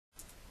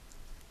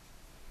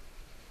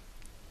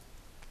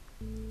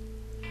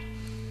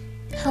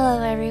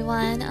Hello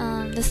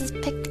everyone, this is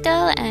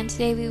Picto and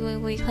today we will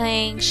be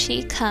playing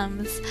She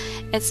Comes.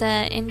 It's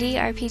an indie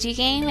RPG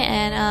game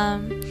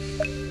and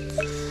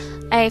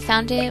I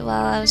found it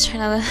while I was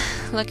trying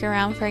to look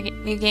around for a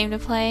new game to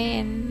play,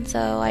 and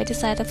so I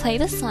decided to play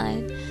this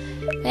one.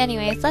 But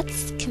anyways,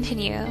 let's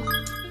continue.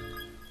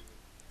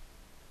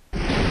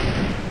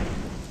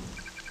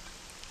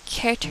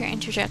 Character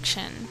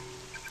introduction.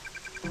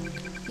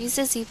 Use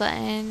the Z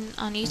button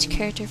on each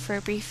character for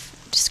a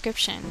brief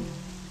description.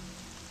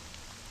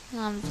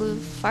 Blue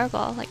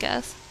fireball, I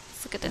guess.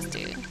 Let's look at this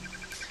dude.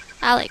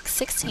 Alex,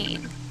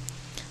 16.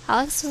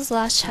 Alex was the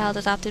last child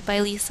adopted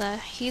by Lisa.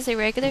 He's a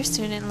regular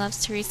student and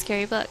loves to read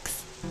scary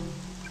books.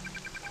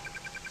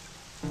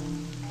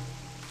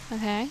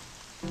 Okay.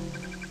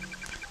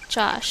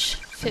 Josh,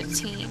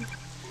 15.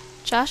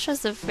 Josh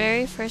was the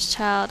very first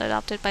child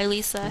adopted by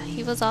Lisa.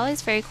 He was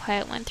always very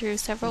quiet, went through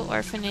several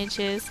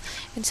orphanages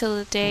until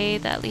the day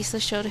that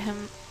Lisa showed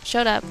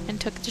up and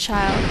took the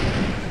child.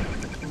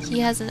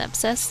 He has an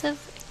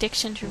obsessive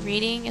addiction to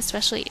reading,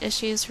 especially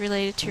issues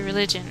related to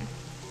religion.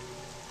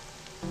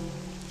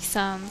 He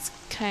sounds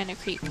kinda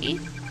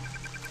creepy.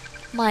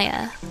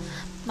 Maya.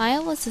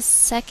 Maya was the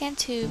second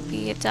to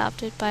be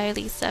adopted by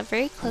Lisa,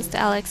 very close to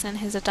Alex and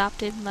his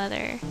adopted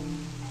mother.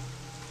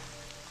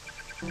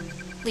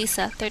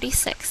 Lisa,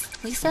 36.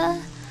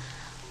 Lisa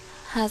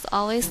has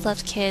always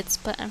loved kids,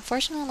 but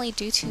unfortunately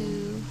due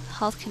to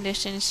health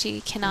conditions she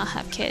cannot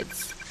have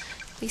kids.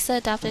 Lisa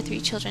adopted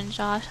 3 children,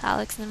 Josh,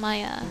 Alex, and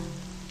Maya.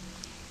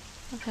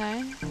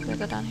 Okay, do I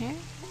go down here?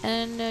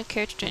 And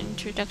character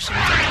introduction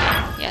is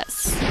up here.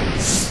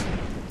 Yes.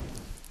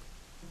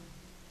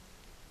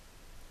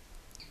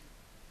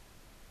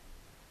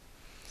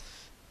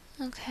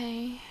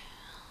 Okay.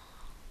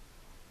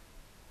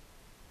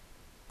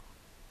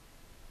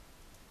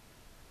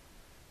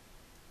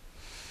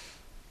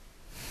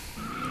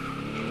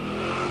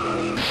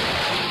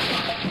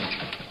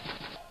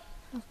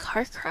 A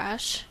car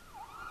crash.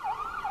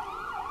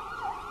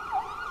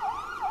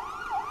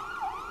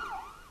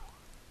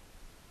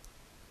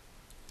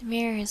 The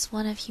mirror is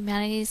one of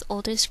humanity's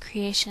oldest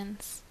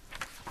creations,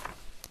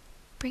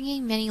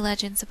 bringing many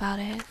legends about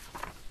it.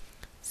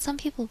 Some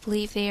people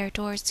believe they are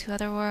doors to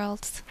other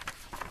worlds,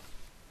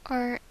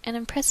 or an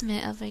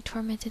imprisonment of a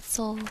tormented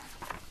soul.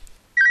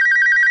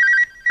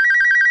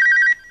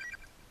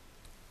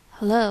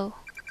 Hello?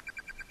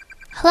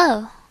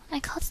 Hello! I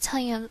called to tell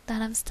you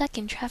that I'm stuck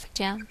in traffic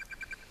jam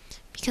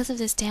because of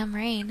this damn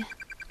rain.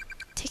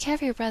 Take care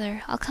of your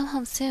brother. I'll come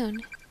home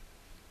soon.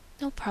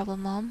 No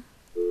problem, Mom.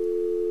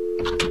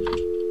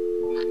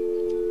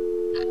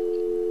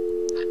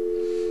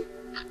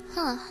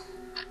 Huh.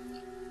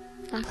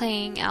 I'm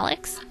playing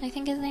Alex, I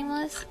think his name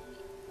was.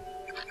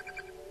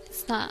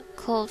 It's not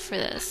cold for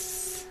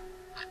this.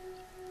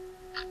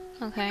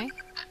 Okay.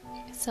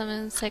 Some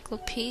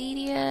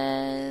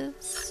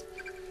encyclopedias.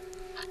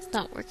 It's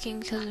not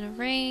working because of the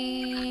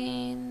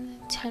rain.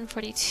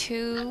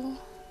 1042.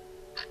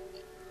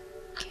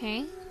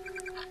 Okay.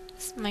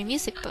 This is my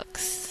music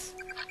books.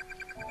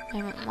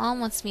 My mom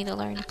wants me to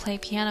learn to play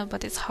piano,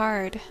 but it's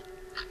hard.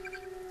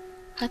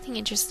 Nothing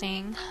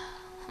interesting.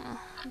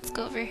 Let's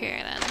go over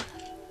here then.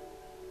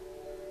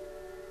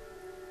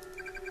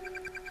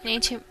 An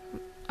ancient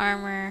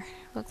armor.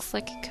 Looks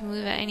like it can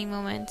move at any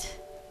moment.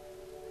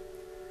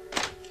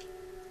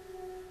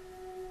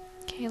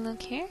 Okay,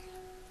 look here.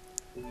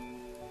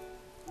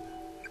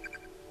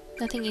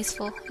 Nothing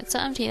useful. It's so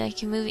empty that I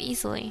can move it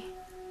easily.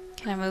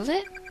 Can I move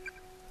it?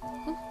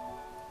 Ooh.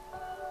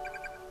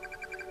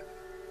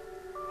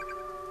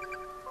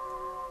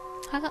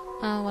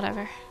 Oh,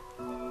 whatever.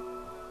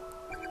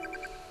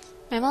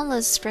 My mom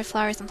loves to spread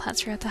flowers and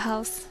plants throughout the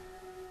house.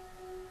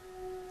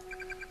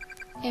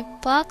 A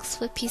box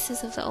with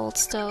pieces of the old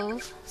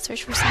stove.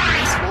 Search for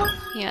something useful?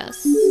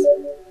 Yes.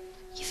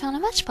 You found a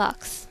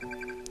matchbox.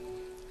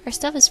 Our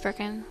stove is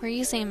broken. We're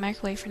using a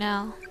microwave for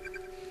now.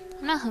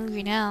 I'm not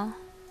hungry now.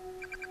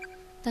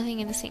 Nothing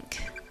in the sink.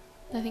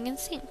 Nothing in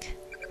the sink.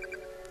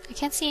 I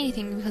can't see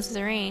anything because of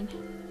the rain.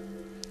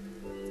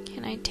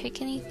 Can I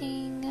take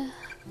anything?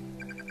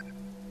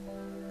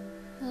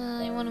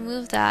 I want to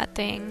move that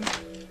thing.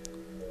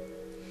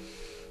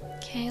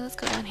 Okay, let's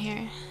go down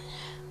here.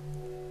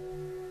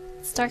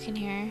 It's dark in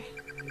here.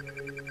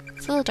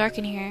 It's a little dark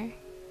in here.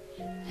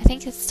 I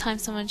think it's time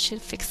someone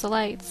should fix the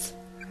lights.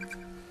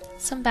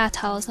 Some bath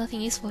towels,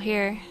 nothing useful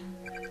here.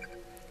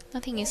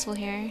 Nothing useful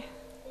here.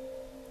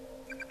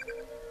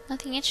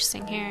 Nothing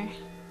interesting here.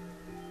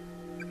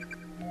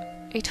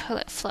 A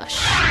toilet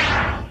flush.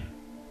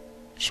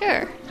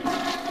 Sure.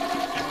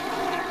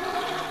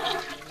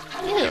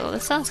 Ew,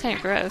 this sounds kind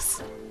of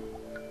gross.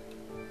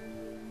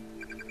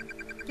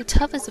 The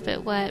tub is a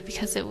bit wet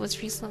because it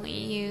was recently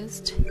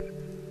used.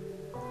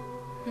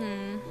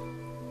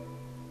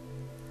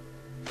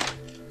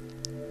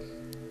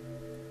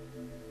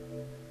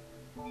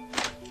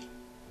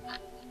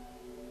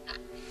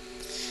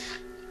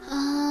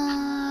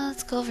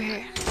 Let's go over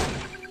here.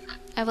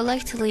 I would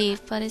like to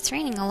leave, but it's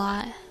raining a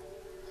lot.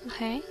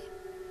 Okay.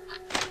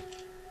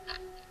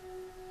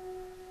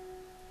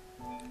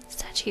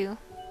 Statue.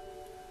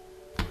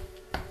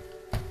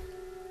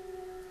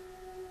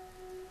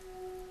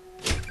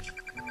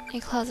 A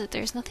closet.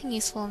 There's nothing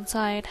useful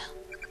inside.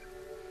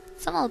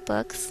 Some old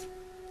books.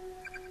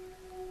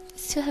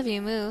 It's too heavy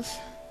to move.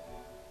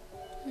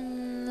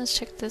 Let's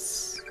check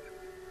this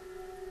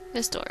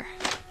door.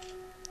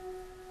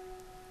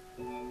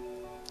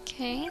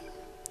 Okay.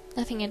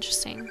 Nothing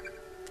interesting.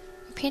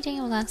 A painting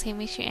of a landscape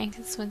makes you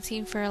anxious when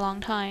seen for a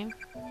long time.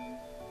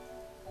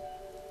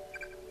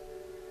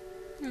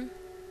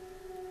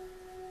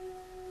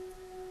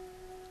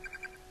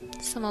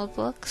 Some old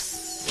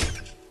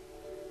books.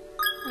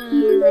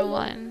 Number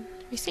 1.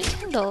 Recent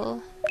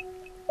Kindle.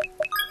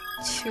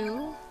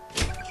 2.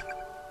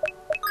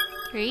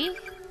 3.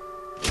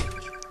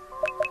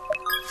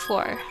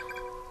 4.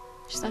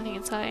 There's nothing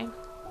inside.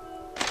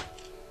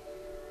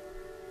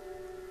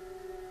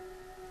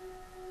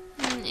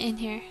 In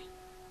here.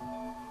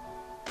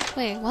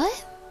 Wait,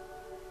 what?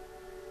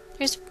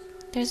 There's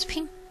a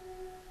pink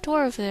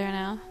door over there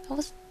now. That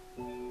was...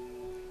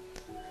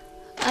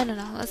 I don't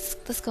know.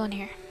 Let's go in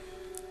here.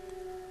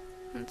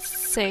 Let's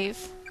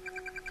save.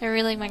 I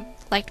really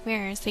like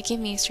mirrors. They give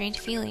me a strange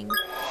feeling.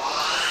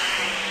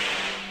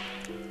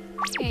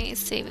 Okay,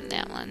 saving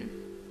that one.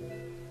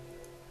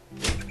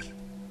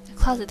 The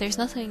closet. There's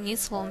nothing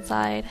useful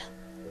inside.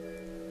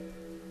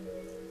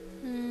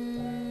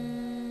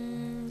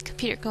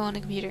 Computer. Go on a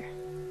computer.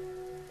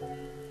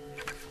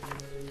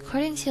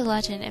 According to the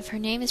legend, if her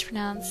name is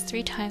pronounced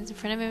 3 times in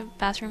front of a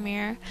bathroom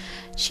mirror,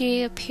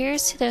 she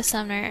appears to the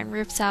summoner and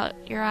rips out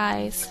your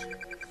eyes.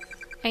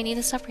 I need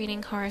to stop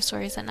reading horror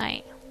stories at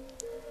night.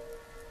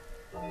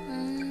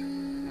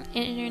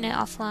 Internet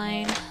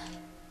offline.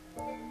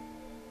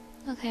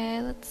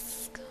 Okay,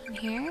 let's go in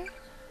here.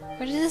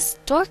 Where did this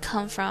door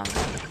come from?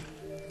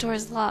 The door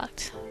is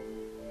locked.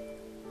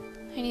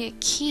 I need a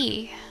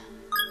key.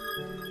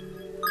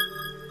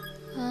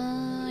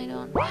 I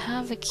don't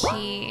have a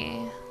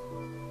key.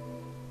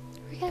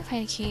 Where can I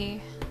find a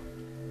key?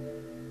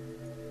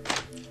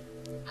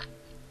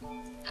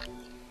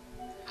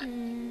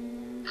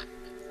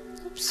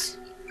 Oops.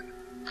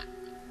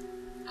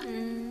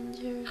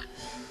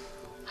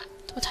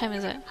 What time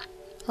is it?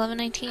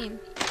 11:19.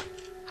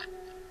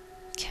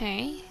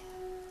 Okay.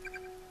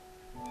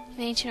 An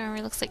ancient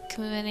armor looks like it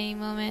can move at any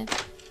moment.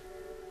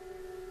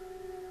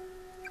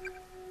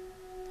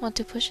 Want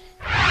to push it?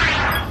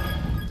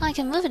 Oh, I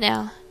can move it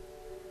now.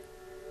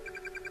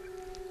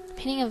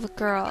 Painting of a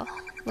girl.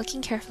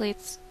 Looking carefully,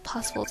 it's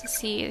possible to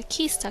see the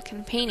key stuck in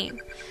the painting.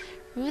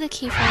 Remove the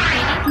key from the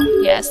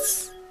painting?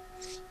 Yes.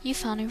 You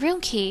found a room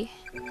key.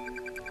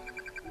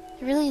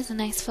 It really is a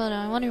nice photo.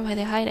 I wonder why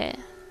they hide it.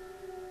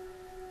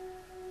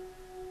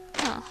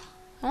 Huh.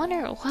 I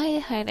wonder why they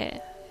hide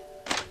it.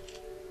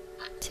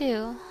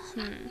 2.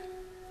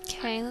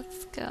 Okay,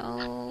 let's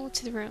go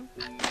to the room.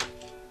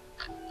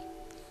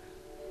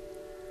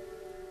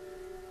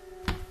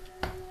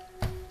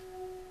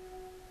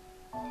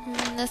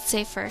 Let's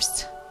save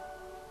first.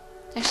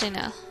 Actually,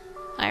 no.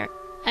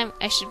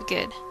 I should be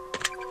good.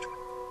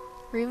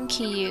 Room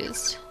key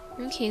used.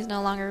 Room key is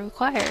no longer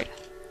required.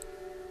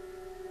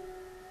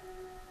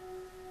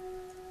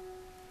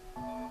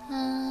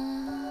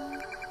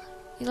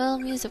 Little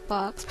music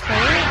box. Play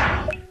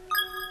it?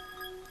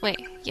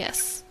 Wait,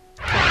 yes.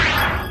 Play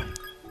it.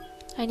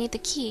 I need the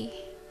key.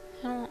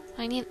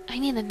 I need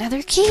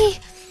another key?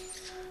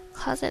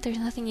 Closet, there's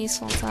nothing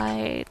useful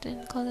inside.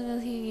 Closet,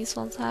 nothing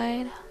useful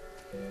inside.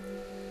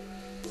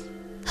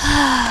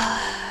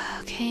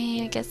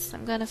 Okay, I guess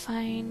I'm gonna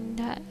find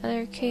that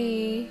other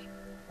key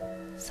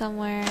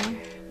somewhere.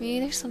 Maybe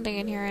there's something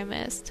in here I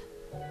missed.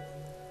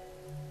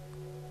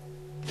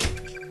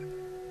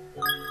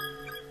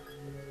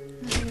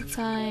 Nothing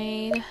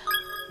inside.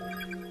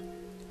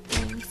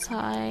 Nothing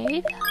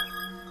inside.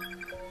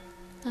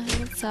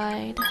 Nothing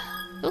inside.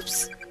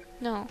 Oops!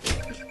 No.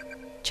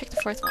 Check the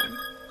 4th one.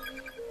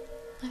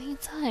 Nothing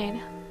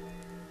inside.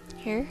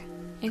 Here?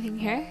 Anything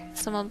here?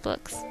 Some old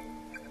books.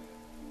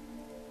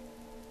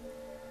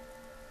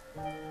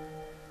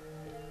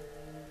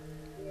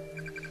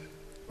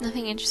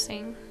 Nothing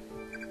interesting.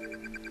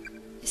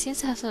 It seems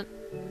to have some...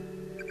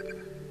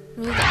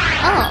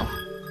 Oh!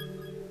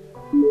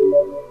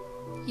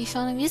 You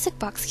found a music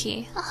box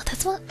key. Oh,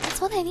 that's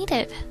what I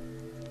needed.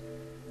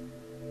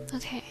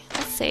 Okay,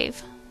 let's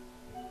save.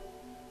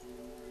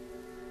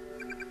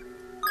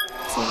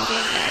 Save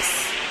doing this.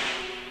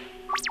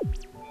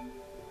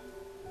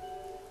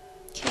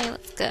 Okay,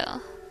 let's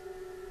go.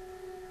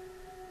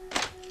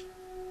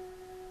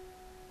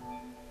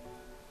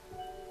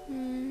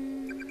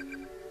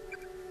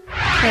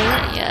 Play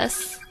it,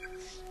 yes.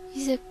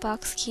 Music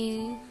box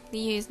key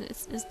used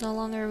is no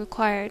longer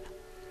required.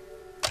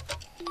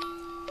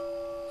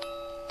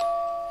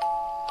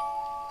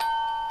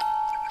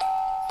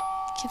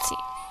 You can see.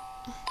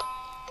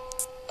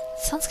 It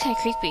sounds kind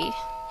of creepy.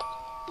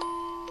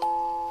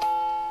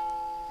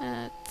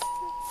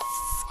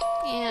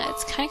 Yeah,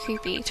 it's kind of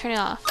creepy. Turn it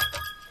off.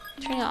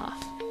 Turn it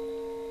off.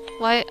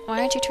 Why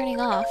aren't you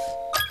turning off?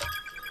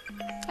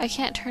 I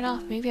can't turn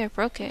off. Maybe I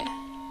broke it.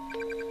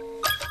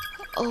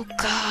 Oh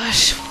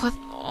gosh, what?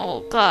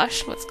 Oh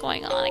gosh, what's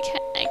going on?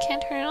 I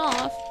can't turn it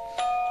off.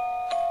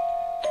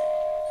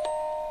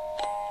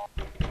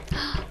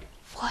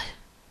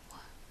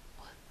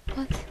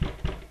 What?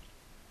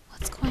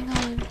 What's going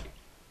on?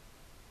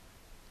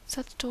 Is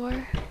that the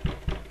door?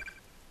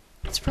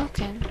 It's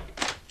broken.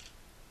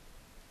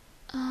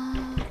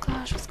 Oh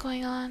gosh, what's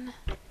going on?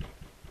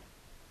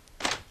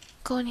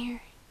 Go in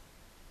here.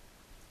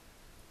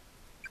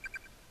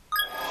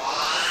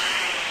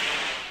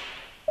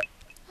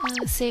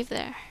 Save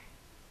there.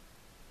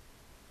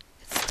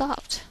 It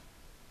stopped.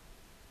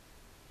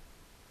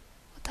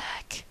 What the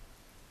heck?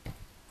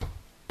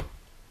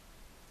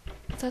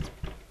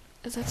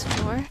 Is that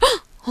the door?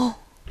 Oh!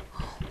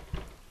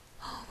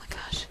 Oh my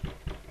gosh.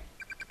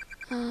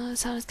 The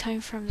sound is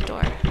coming from the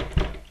door.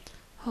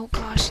 Oh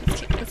gosh,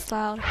 it's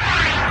loud.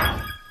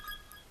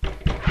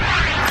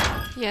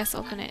 Yes,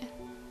 open it.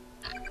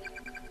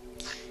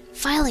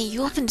 Finally,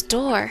 you opened the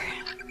door!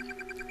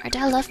 Our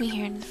dad left me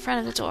here in the front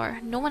of the door.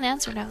 No one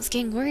answered and I was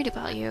getting worried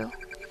about you.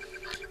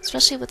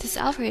 Especially with this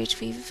outrage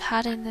we've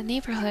had in the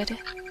neighborhood. You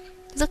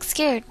look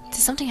scared.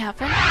 Did something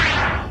happen?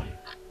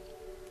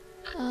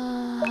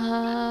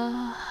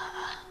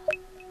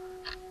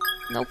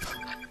 Nope.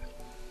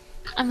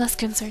 I'm less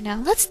concerned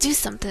now. Let's do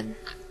something.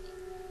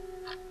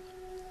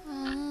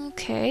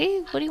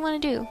 Okay, what do you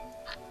want to do?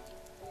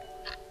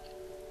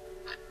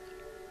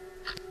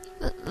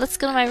 Let's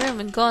go to my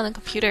room and go on the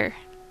computer.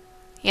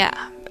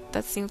 Yeah,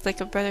 that seems like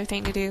a brother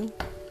thing to do.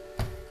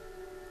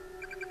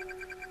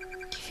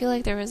 I feel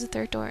like there was a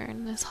third door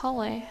in this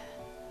hallway.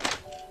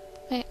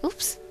 Wait,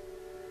 oops.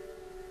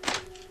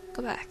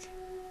 Go back.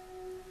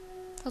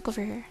 Look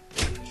over here.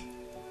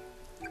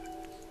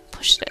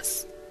 Push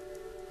this.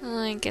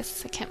 I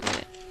guess I can't move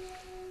it.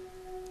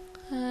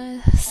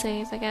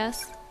 Save, I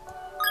guess.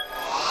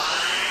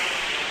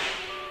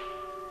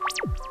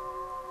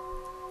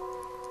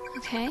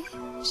 Okay.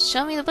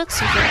 Show me the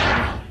books you've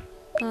read.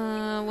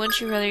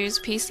 Wouldn't you rather use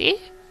PC?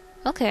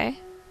 Okay.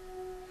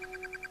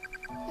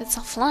 It's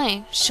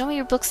offline. Show me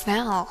your books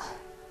now.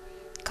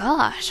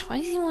 Gosh,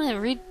 why do you want to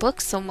read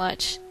books so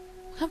much?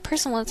 What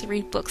person wants to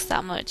read books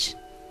that much?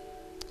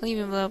 Well,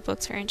 even though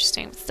books are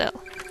interesting, but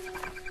still.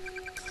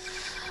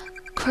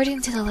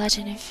 According to the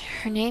legend, if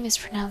her name is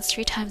pronounced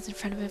 3 times in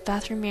front of a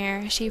bathroom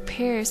mirror, she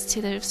appears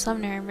to the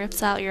summoner and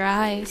rips out your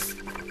eyes.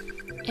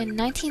 In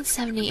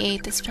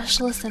 1978, the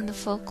specialist in the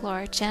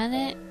folklore,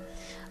 Janet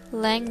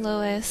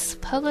Langlois,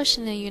 published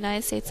in the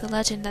United States a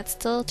legend that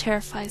still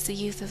terrifies the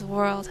youth of the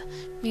world,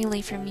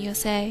 mainly from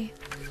USA.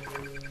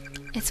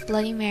 It's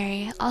Bloody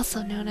Mary,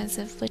 also known as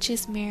a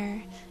witch's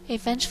mirror, a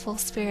vengeful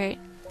spirit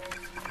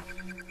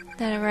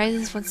that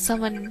arises when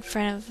someone in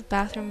front of a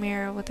bathroom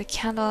mirror with a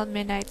candle at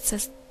midnight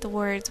says the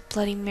words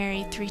Bloody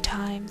Mary 3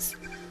 times.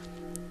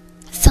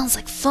 Sounds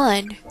like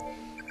fun!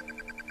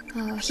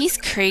 Oh, he's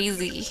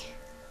crazy.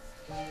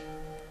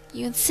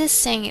 You insist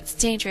saying it's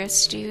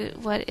dangerous to do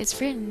what is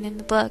written in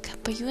the book,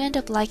 but you end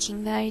up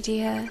liking the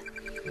idea.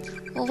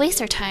 We'll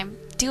waste our time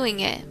doing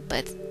it,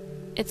 but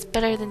it's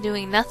better than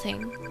doing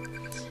nothing.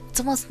 It's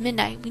almost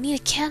midnight. We need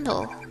a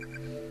candle.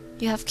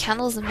 You have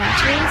candles and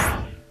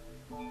matches?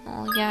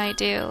 Oh, yeah, I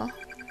do.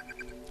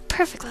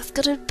 Perfect, let's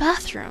go to the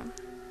bathroom.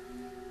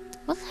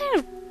 What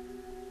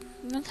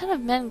kind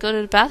of men go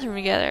to the bathroom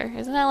together?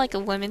 Isn't that like a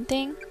women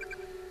thing?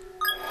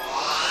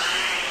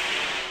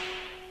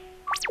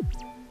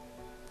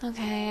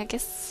 Okay, I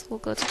guess we'll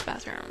go to the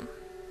bathroom.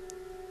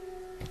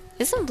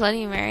 Isn't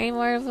Bloody Mary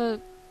more of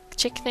a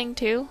chick thing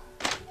too?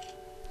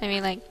 I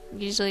mean, like,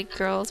 usually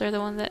girls are the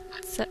ones that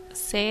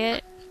say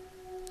it.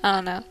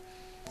 I don't know.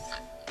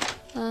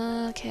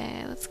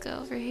 Okay, let's go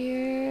over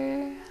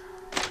here.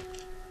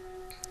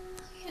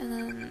 And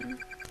then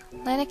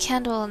light a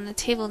candle on the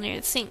table near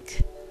the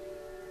sink.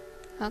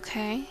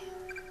 Okay.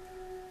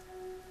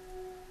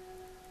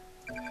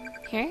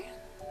 Here?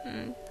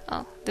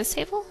 Oh, this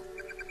table?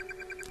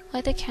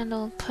 Light the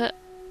candle and put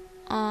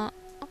on...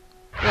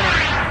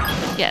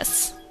 whatever.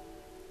 Yes.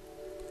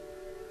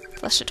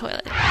 Flush the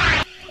toilet.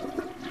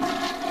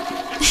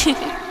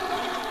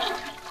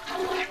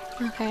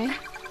 Okay.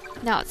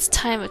 Now it's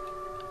time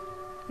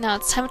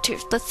of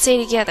truth. Let's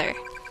say together.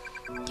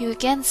 You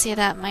again say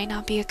that might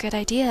not be a good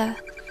idea.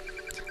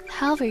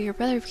 However, your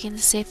brother began to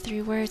say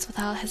 3 words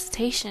without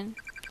hesitation.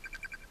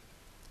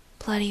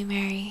 Bloody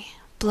Mary.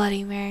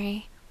 Bloody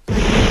Mary.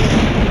 Bloody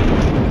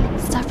Mary.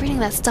 Stop reading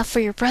that stuff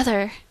for your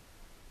brother.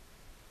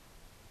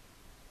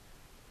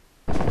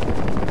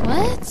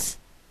 What?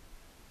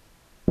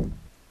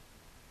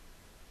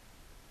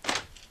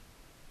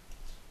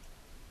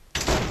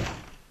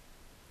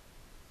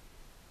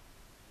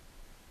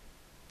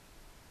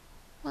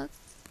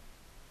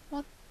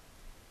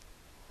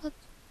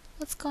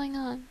 What's going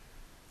on?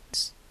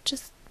 It's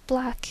just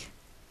black.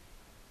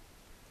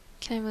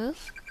 Can I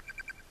move?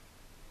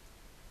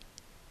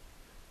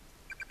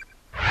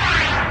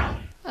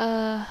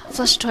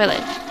 Flush the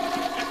toilet.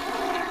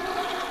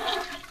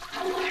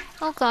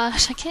 Oh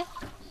gosh, I can't.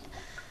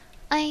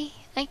 I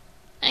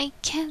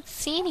can't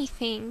see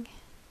anything.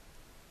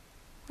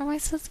 Where am I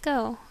supposed to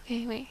go?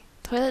 Okay, wait.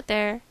 Toilet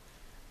there.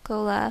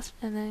 Go left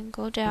and then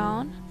go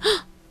down.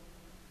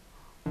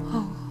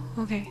 Oh,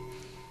 okay.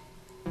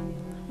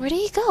 Where did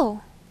he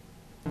go?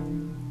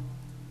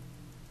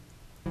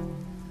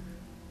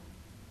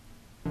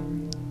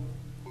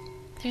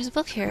 There's a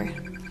book here.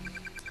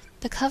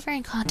 The cover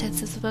and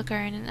contents of the book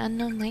are in an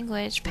unknown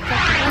language. Pick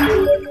up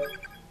the book.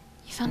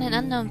 You found an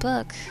unknown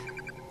book.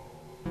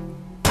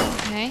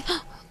 Okay.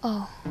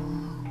 Oh.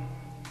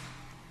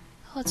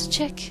 Oh, it's a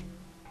chick.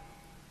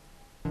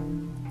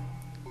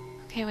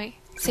 Okay, wait.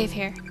 Save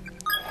here.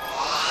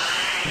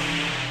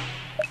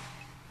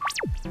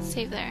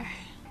 Save there.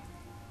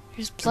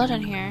 There's blood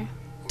on here.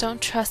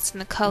 Don't trust in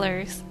the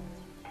colors.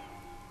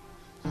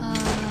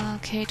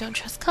 Okay, don't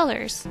trust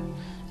colors.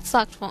 It's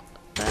locked. Well,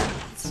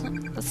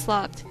 it's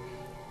locked.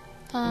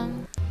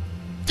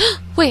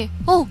 Wait.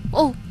 Oh.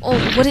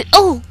 What it?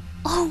 Oh.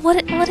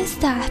 What is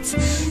that?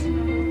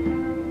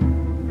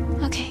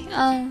 Okay.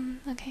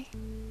 Okay.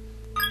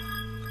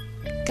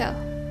 Go.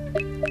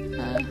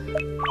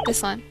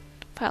 This one.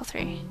 Pile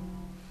 3.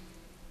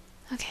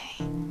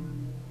 Okay.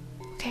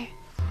 Okay.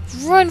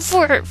 Run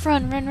for it!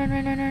 Run.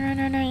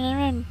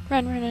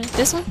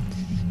 This one?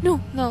 No,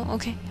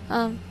 okay.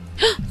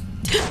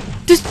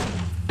 This.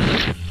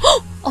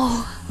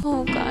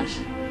 Oh gosh.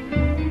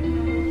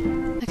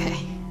 Okay.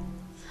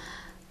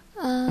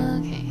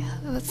 Okay.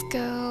 Let's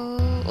go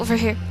over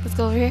here. Let's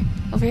go over here.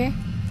 Over here.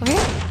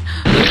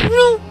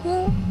 No.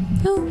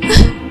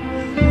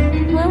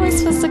 Where am I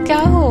supposed to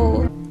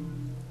go?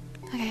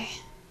 Okay.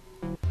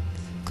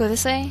 Go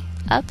this way.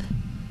 Up.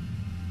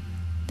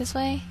 This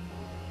way.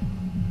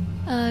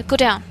 Go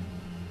down.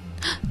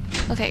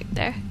 Okay,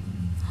 there.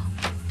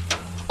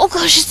 Oh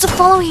gosh, it's still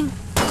following!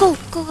 Go!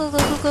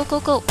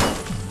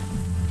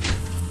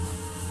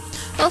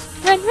 Oh,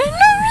 run!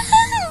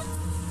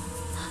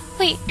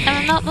 Wait,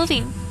 I'm not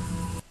moving.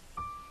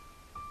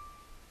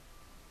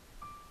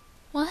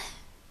 What?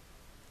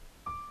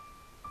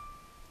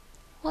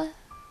 What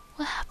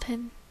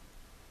happened?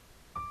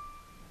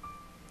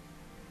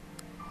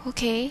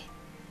 Okay.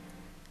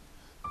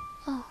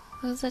 Oh,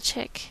 it was a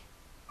chick.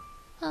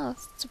 Oh,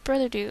 it's a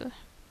brother dude.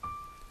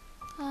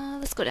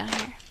 Let's go down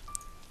here.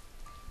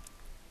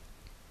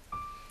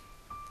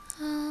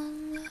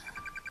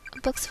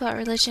 Books about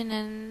religion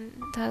and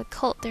the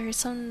cult. There are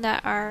some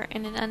that are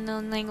in an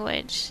unknown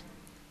language.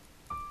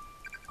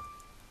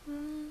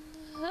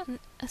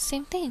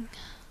 Same thing.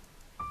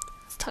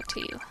 Let's talk to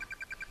you.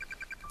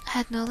 I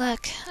had no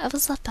luck. I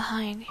was left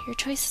behind. Your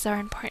choices are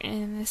important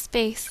in this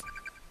space.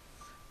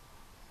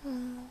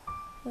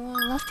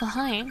 Left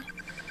behind?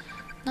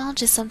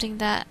 Knowledge is something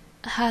that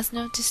has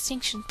no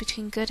distinction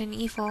between good and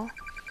evil.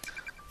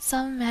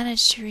 Some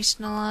manage to reach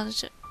the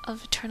knowledge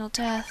of eternal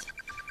death.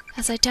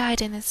 As I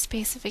died in this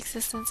space of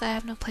existence, I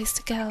have no place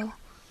to go.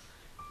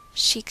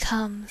 She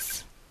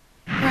comes.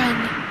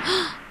 Run!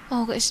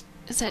 Oh, is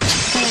that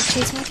gonna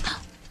chase me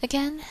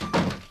again?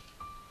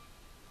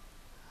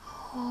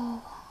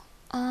 Oh,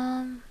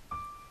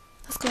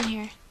 let's go in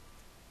here.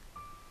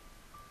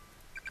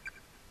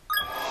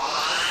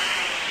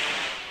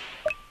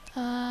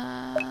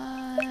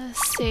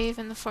 Save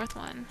in the 4th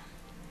one.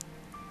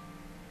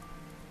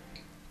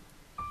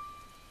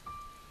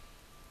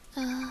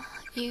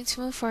 To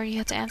move forward, you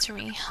have to answer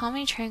me. How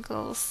many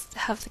triangles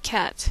have the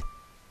cat?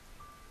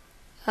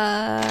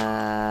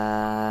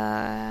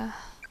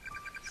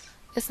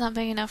 It's not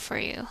big enough for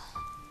you.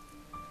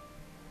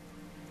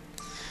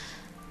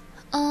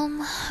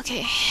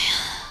 Okay.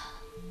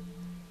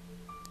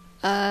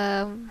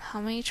 How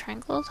many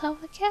triangles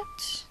have the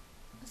cat?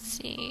 Let's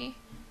see.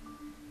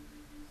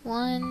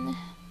 1,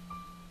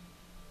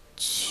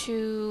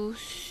 2,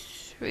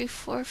 3,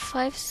 4,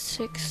 5,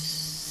 6,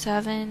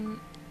 7,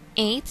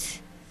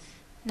 8,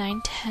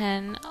 9,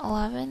 10,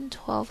 11,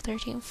 12,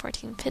 13,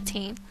 14,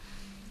 15.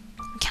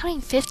 I'm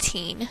counting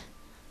 15.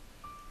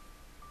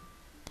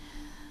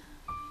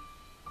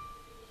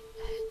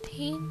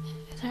 15?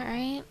 Is that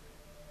right?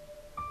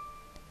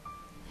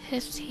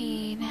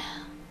 15.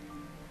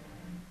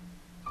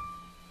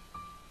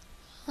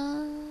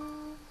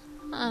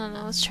 I don't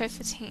know, let's try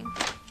 15.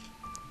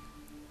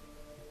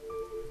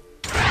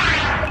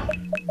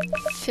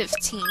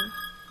 15.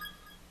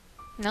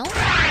 No?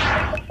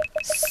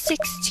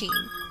 16.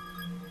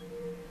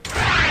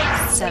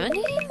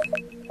 17?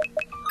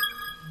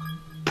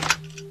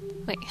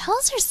 Wait, how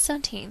is there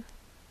 17?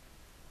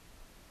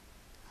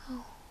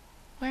 Oh,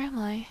 where am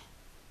I?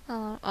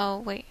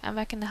 Oh, wait, I'm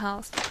back in the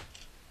house.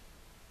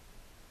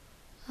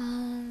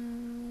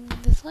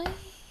 This way?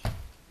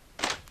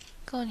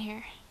 Go in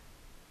here.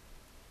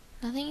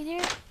 Nothing in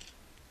here?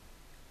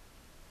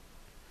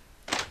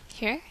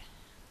 Here?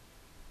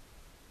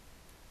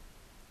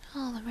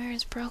 Oh, the mirror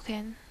is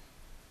broken.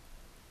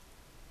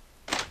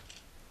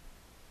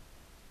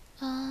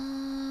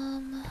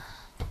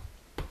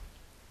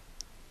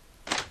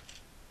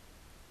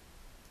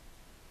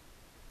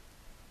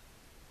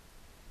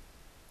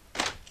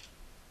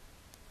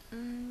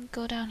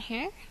 Go down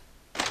here?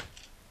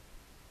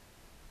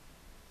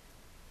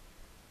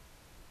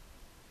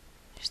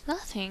 There's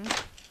nothing.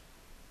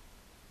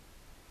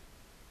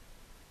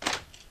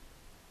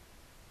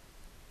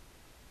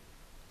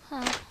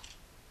 Huh.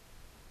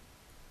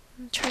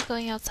 Try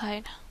going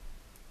outside.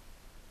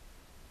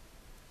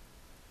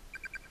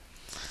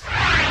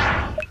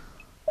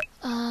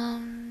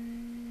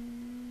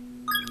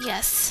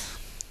 Yes.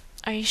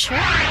 Are you sure?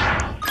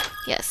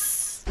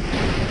 Yes.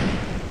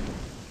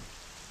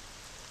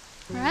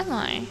 Where am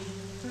I?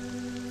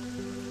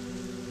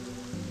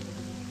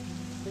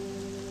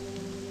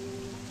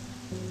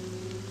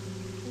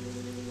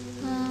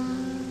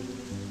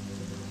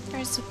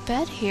 There's a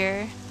bed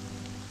here.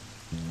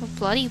 A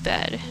bloody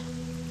bed.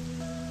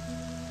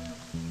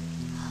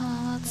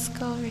 Let's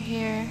go over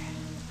here.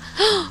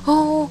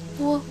 Oh,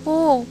 whoa,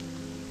 whoa,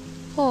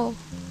 whoa.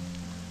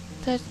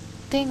 The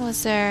thing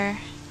was there.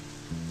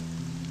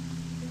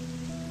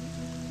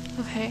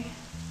 Okay.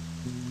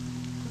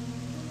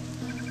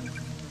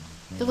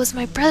 It was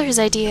my brother's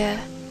idea.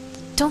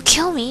 Don't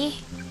kill me.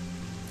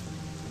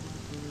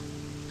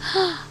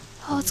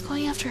 Oh, it's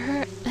going after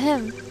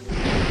him.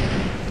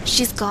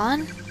 She's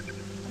gone?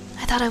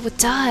 I thought I would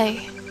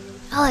die.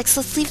 Alex,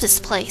 let's leave this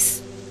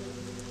place.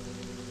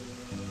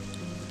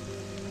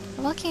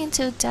 I'm walking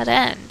into a dead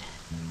end.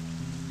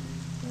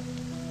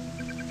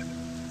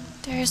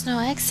 There is no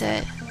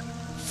exit.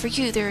 For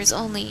you, there is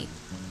only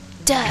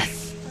death.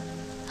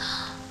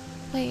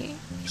 Wait.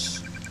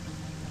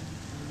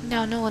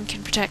 Now no one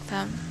can protect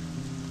them.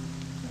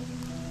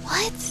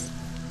 What?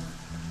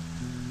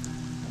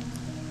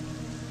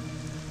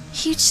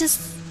 He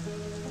just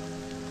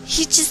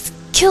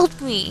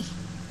killed me.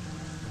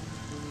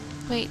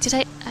 Wait, did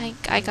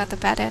I got the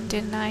bad end,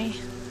 didn't I?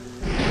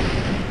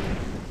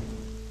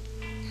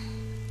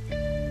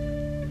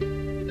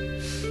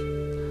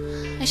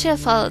 I should have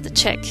followed the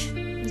chick.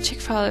 The chick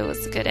probably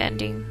was the good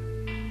ending.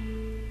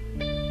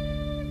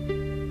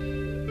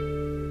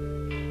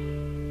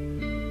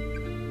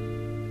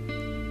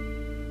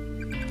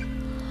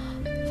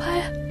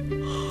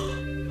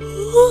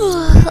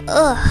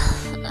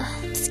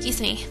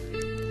 Excuse me.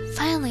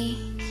 Finally,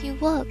 you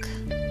woke.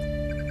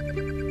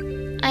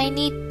 I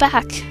need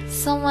back.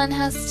 Someone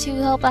has to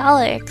help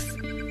Alex.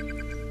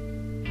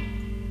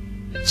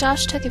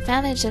 Josh took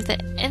advantage of the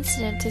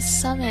incident to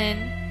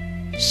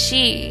summon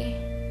She.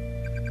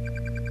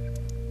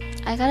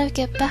 I gotta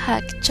get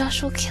back.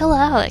 Josh will kill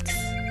Alex.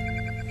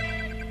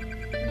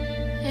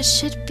 It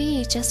should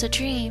be just a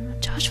dream.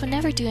 Josh would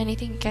never do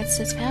anything against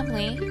his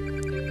family.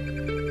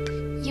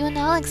 You and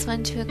Alex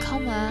went into a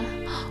coma.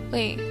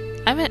 Wait,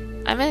 I'm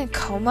in a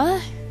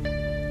coma?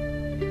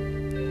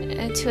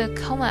 Into a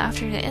coma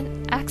after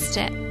an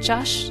accident.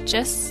 Josh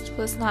just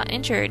was not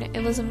injured.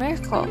 It was a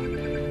miracle.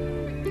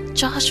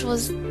 Josh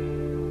was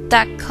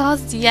that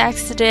caused the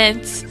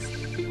accident.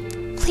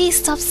 Please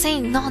stop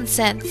saying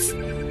nonsense.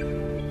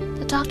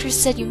 The doctor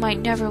said you might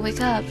never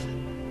wake up.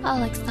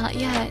 Alex, not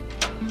yet.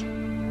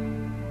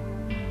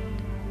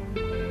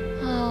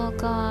 Oh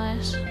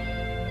gosh.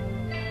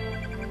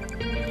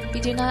 We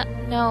do not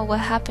know what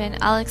happened.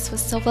 Alex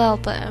was so well,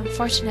 but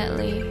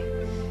unfortunately,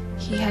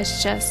 he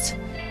has just...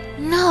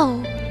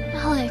 No!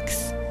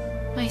 Alex!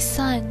 My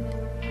son.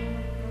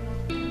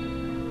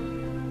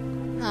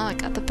 Oh, I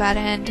got the bad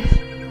end.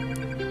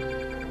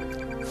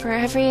 For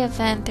every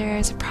event, there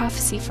is a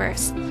prophecy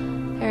first.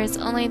 There is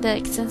only the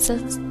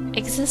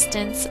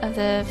existence of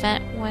the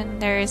event when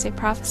there is a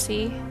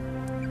prophecy.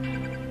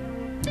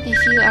 A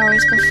few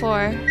hours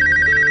before...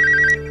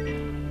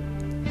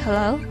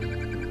 Hello?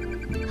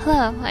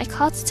 Hello, I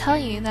called to tell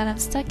you that I'm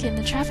stuck in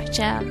the traffic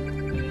jam.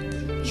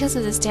 Because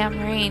of this damn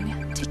rain.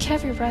 Take care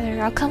of your brother,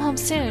 I'll come home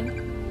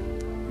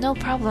soon. No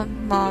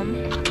problem, Mom.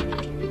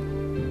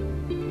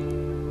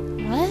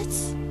 What?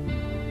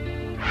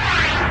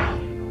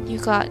 You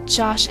got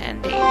Josh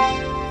ending.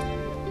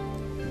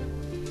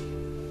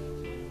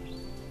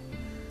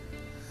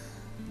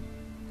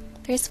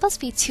 There's supposed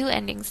to be 2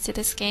 endings to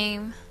this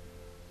game.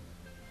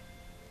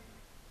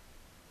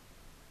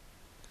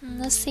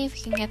 Let's see if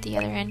we can get the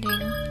other ending.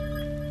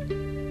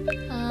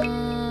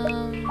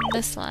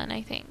 This one,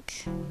 I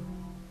think.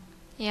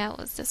 Yeah, it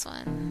was this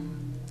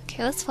one.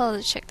 Okay, let's follow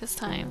the chick this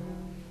time.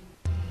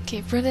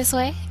 Okay, we're this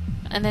way,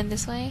 and then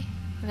this way,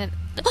 and then...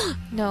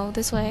 no,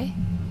 this way.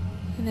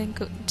 And then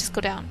go, just go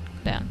down,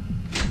 and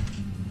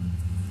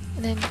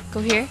then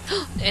go here,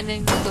 and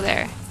then go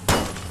there.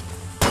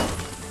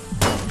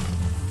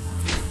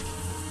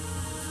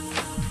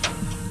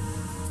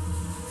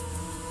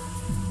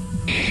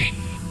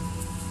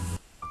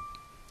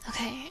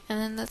 Okay, and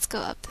then let's go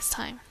up this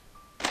time.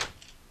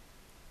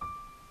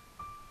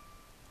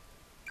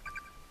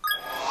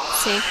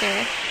 Save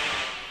here.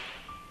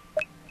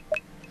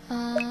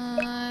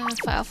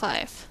 File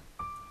 5.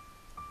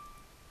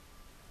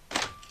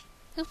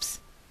 Oops.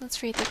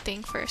 Let's read the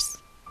thing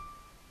first.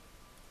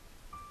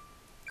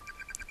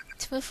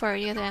 To move forward,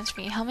 you have to answer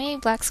me. How many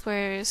black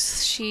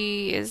squares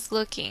she is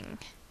looking?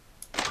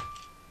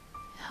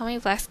 How many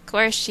black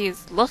squares she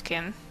is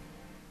looking?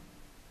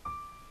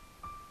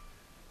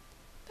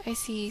 I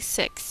see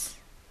 6.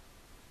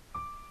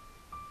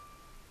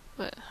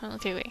 What?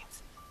 Okay, wait.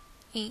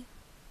 8,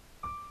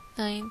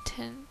 9,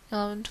 10,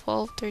 11,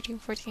 12, 13,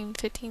 14,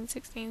 15,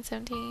 16,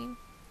 17,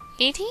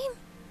 18?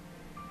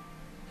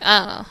 I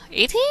don't know.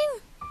 18?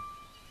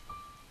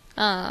 I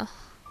don't know.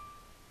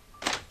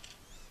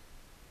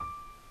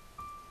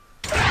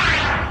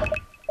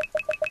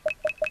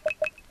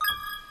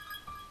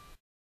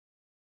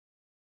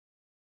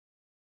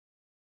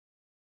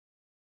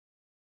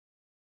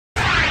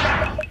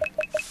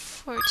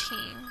 14.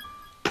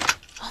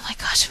 Oh my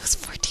gosh, it was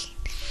 14.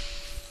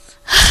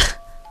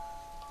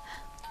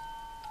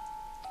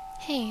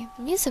 Hey,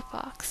 the music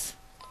box.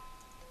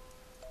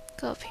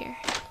 Go up here.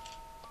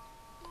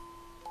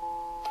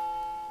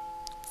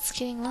 It's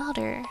getting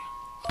louder.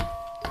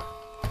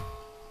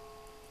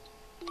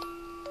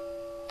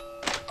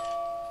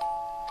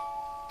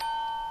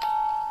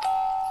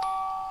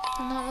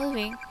 I'm not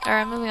moving. Or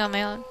I'm moving on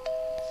my own.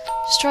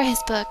 Destroy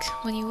his book.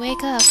 When you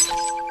wake up,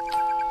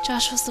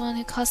 Josh was the one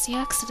who caused the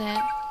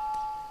accident.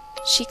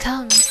 She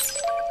comes.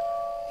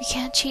 We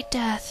can't cheat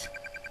death.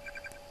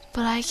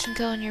 But I can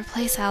go in your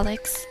place,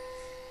 Alex.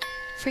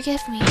 Forgive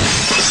me.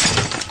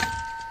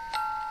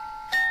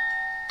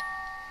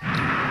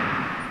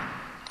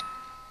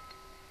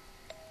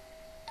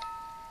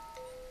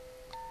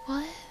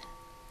 What?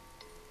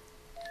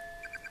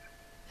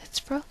 It's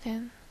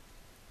broken.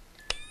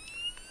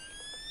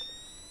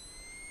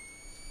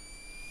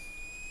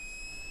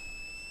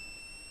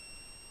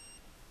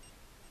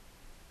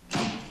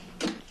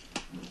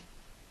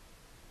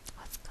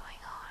 What's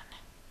going on?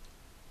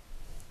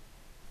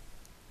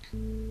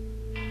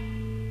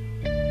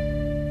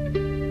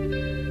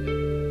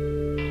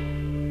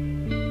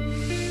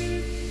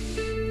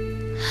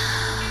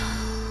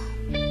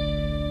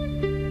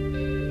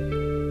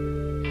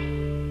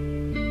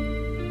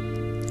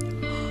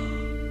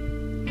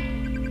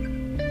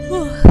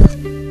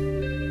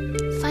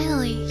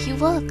 Finally, you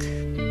woke.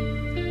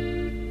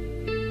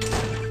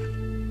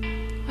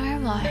 Where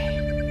am I?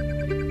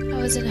 I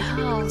was in a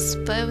house,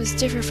 but it was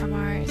different from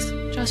ours.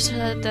 Josh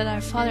said that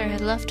our father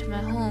had left him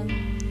at home.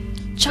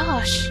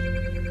 Josh!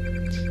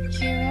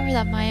 You remember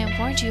that Maya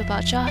warned you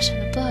about Josh in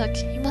the book.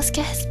 You must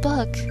get his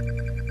book.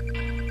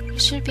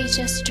 It should be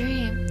just a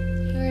dream.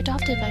 You were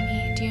adopted by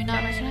me. Do you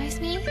not recognize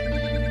me?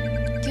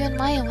 You and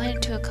Maya went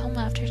into a coma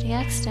after the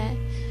accident.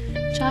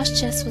 Josh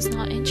just was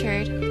not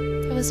injured.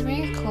 It was a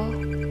miracle.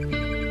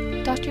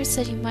 Doctors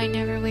said you might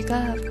never wake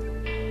up.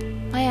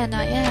 Maya,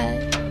 not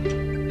yet.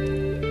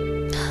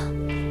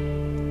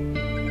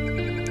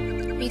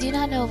 We do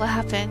not know what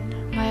happened.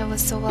 Maya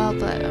was so well,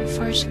 but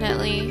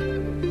unfortunately,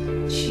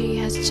 she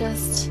has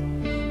just...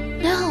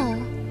 No!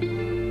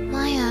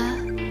 Maya,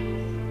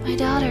 my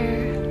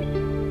daughter.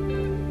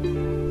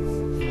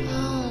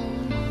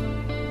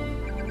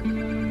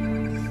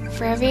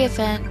 For every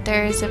event,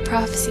 there is a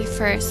prophecy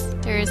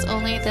first. There is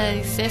only the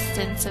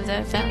existence of the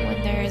event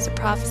when there is a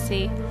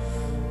prophecy.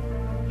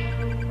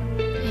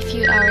 A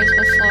few hours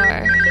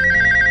before.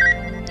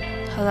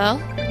 Hello?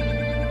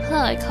 Hello,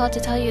 I called to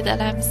tell you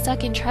that I'm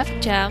stuck in traffic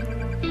jam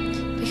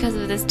because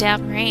of this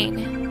damn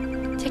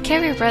rain. Take care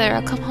of your brother,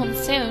 I'll come home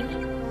soon.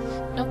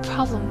 No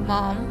problem,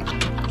 Mom.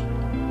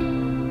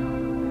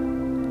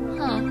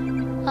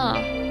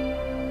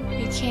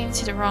 You came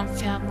to the wrong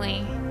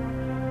family.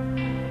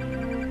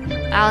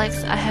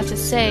 Alex, I have to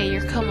say,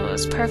 your coma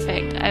was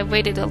perfect. I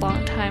waited a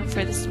long time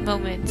for this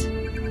moment.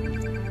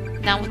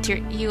 Now with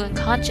you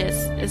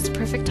unconscious, it's the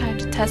perfect time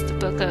to test the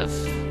book of...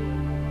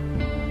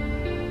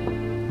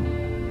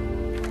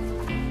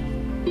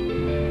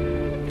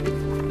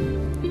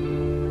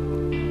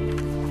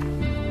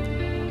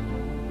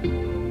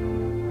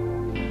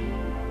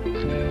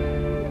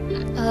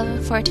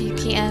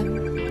 "11:40 p.m.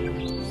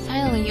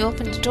 Finally, you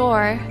opened the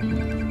door.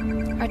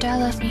 Our dad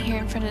left me here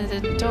in front of the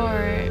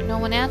door. No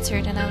one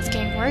answered, and I was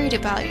getting worried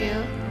about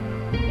you.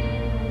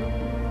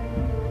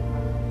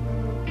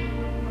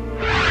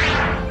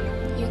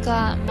 You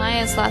got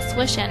Maya's last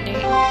wish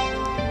ending.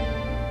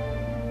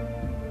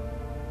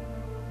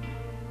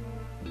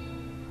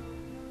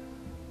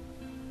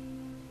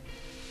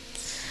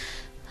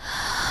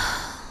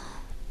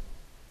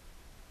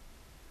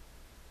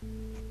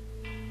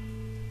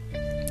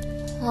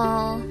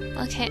 Well,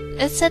 okay.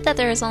 It said that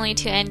there was only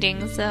 2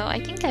 endings, so I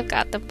think I've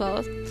got them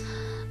both.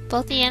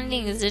 Both the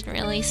endings didn't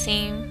really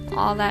seem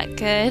all that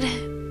good.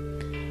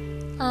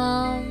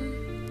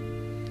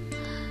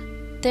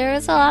 There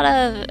was a lot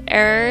of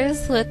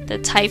errors with the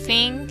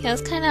typing. It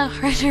was kind of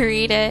hard to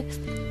read it.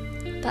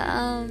 But,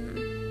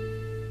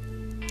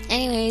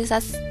 anyways,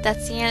 that's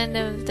the end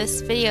of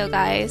this video,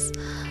 guys.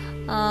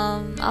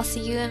 I'll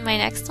see you in my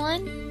next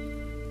one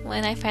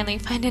when I finally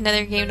find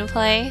another game to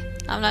play.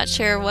 I'm not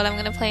sure what I'm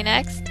gonna play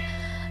next.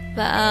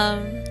 But,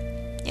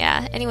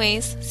 yeah,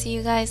 anyways, see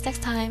you guys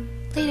next time.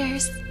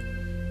 Laters!